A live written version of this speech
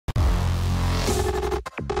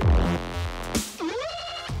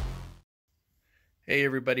Hey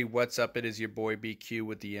everybody, what's up? It is your boy BQ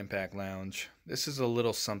with the Impact Lounge. This is a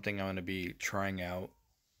little something I'm going to be trying out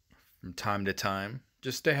from time to time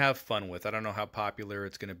just to have fun with. I don't know how popular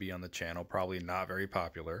it's going to be on the channel, probably not very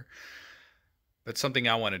popular, but something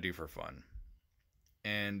I want to do for fun.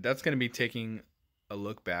 And that's going to be taking a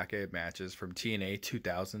look back at matches from TNA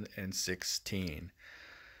 2016.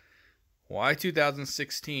 Why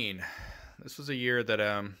 2016? This was a year that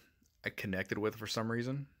I connected with for some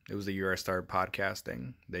reason. It was the year I started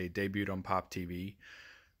podcasting. They debuted on Pop TV,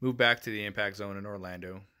 moved back to the Impact Zone in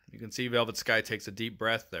Orlando. You can see Velvet Sky takes a deep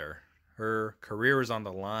breath there. Her career is on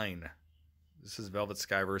the line. This is Velvet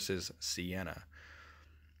Sky versus Sienna.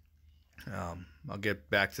 I'll get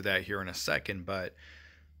back to that here in a second, but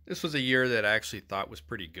this was a year that I actually thought was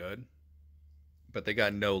pretty good, but they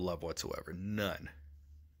got no love whatsoever. None.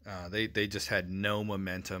 They just had no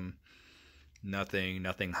momentum.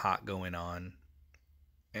 Nothing hot going on.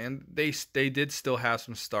 And they did still have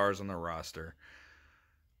some stars on the roster,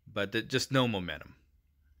 but just no momentum.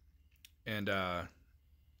 And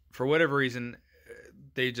for whatever reason,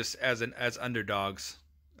 they just as underdogs,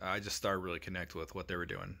 I just started really connect with what they were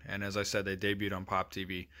doing. And as I said, they debuted on Pop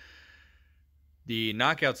TV. The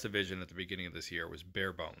Knockouts division at the beginning of this year was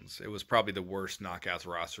bare bones. It was probably the worst Knockouts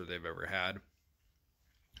roster they've ever had.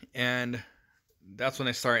 And that's when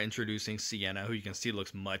they started introducing Sienna, who you can see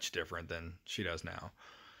looks much different than she does now.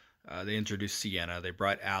 They introduced Sienna. They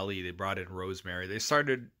brought Allie. They brought in Rosemary. They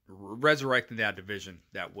started resurrecting that division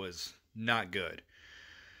that was not good.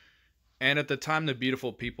 And at the time, the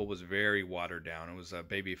Beautiful People was very watered down. It was a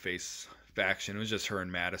babyface faction. It was just her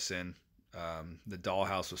and Madison. The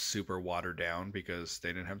Dollhouse was super watered down because they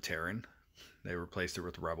didn't have Taryn. They replaced her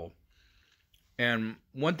with Rebel. And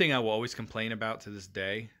one thing I will always complain about to this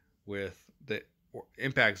day with the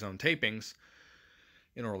Impact Zone tapings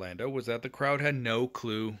in Orlando was that the crowd had no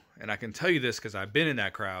clue, and I can tell you this because I've been in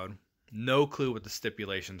that crowd, no clue what the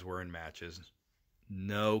stipulations were in matches,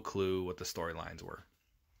 no clue what the storylines were,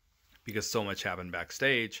 because so much happened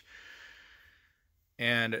backstage.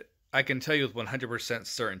 And I can tell you with 100%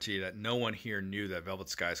 certainty that no one here knew that Velvet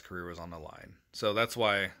Sky's career was on the line. So that's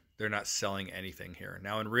why they're not selling anything here.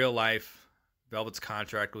 Now in real life, Velvet's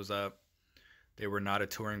contract was up. They were not a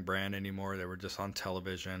touring brand anymore. They were just on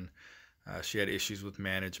television. She had issues with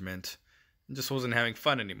management and just wasn't having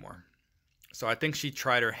fun anymore. So I think she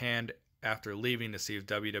tried her hand after leaving to see if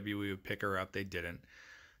WWE would pick her up. They didn't.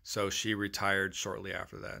 So she retired shortly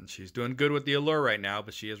after that. And she's doing good with the Allure right now,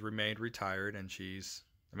 but she has remained retired and she's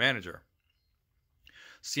the manager.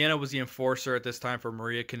 Sienna was the enforcer at this time for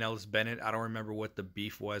Maria Kanellis-Bennett. I don't remember what the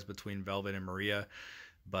beef was between Velvet and Maria,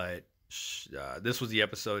 but this was the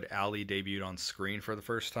episode Allie debuted on screen for the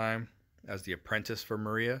first time as the apprentice for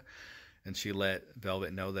Maria, and she let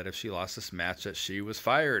Velvet know that if she lost this match that she was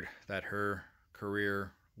fired, that her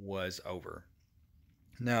career was over.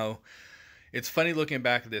 Now, it's funny looking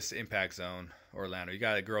back at this Impact Zone, Orlando. You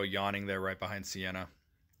got a girl yawning there right behind Sienna.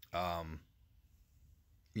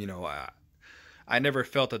 I never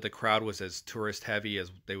felt that the crowd was as tourist heavy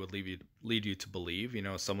as they would lead you to believe. You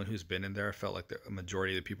know, as someone who's been in there, I felt like a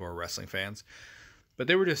majority of the people are wrestling fans. But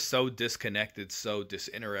they were just so disconnected, so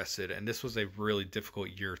disinterested, and this was a really difficult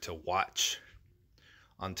year to watch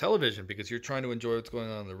on television because you're trying to enjoy what's going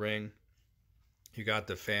on in the ring. You got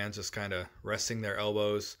the fans just kind of resting their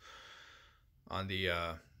elbows on the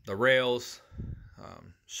rails,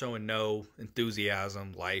 showing no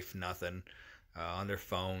enthusiasm, life, nothing, on their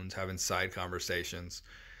phones, having side conversations.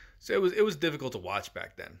 So it was difficult to watch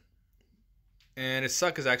back then. And it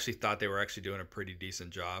sucked because I actually thought they were actually doing a pretty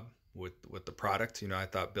decent job with the product. You know, I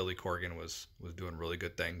thought Billy Corgan was doing really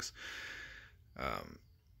good things.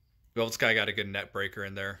 Velvet Sky got a good net breaker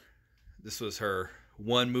in there. This was her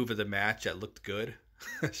one move of the match that looked good.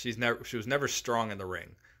 She was never strong in the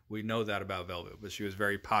ring. We know that about Velvet, but she was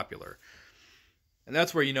very popular. And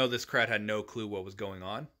that's where you know this crowd had no clue what was going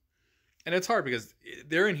on. And it's hard because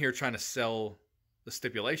they're in here trying to sell the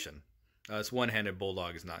stipulation. This one-handed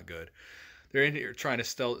bulldog is not good. They're in here trying to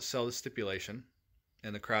sell the stipulation,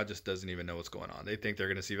 and the crowd just doesn't even know what's going on. They think they're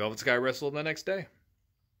going to see Velvet Sky wrestle the next day.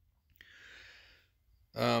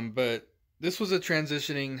 But this was a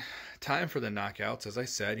transitioning time for the Knockouts. As I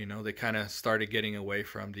said, you know, they kind of started getting away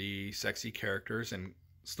from the sexy characters and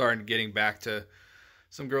started getting back to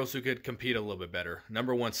some girls who could compete a little bit better.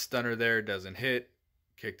 Number one stunner there doesn't hit.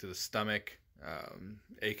 Kick to the stomach,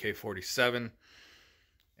 AK-47,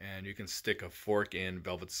 and you can stick a fork in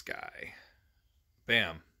Velvet Sky.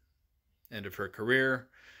 Bam. End of her career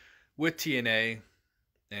with TNA.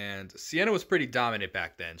 And Sienna was pretty dominant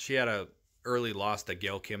back then. She had a early loss to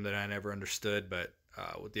Gail Kim that I never understood, but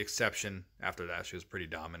with the exception after that, she was pretty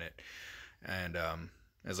dominant. And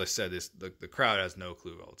as I said, the crowd has no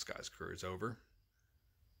clue Old Sky's career is over.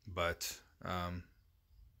 But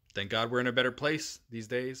thank God we're in a better place these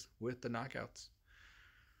days with the Knockouts.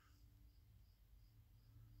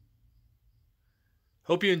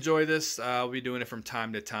 Hope you enjoy this. I'll be doing it from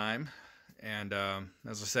time to time. And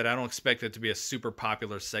as I said, I don't expect it to be a super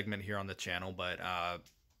popular segment here on the channel, but I'm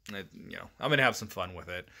going to have some fun with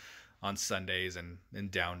it on Sundays and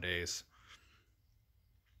down days.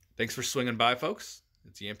 Thanks for swinging by, folks.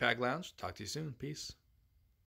 It's the Impact Lounge. Talk to you soon. Peace.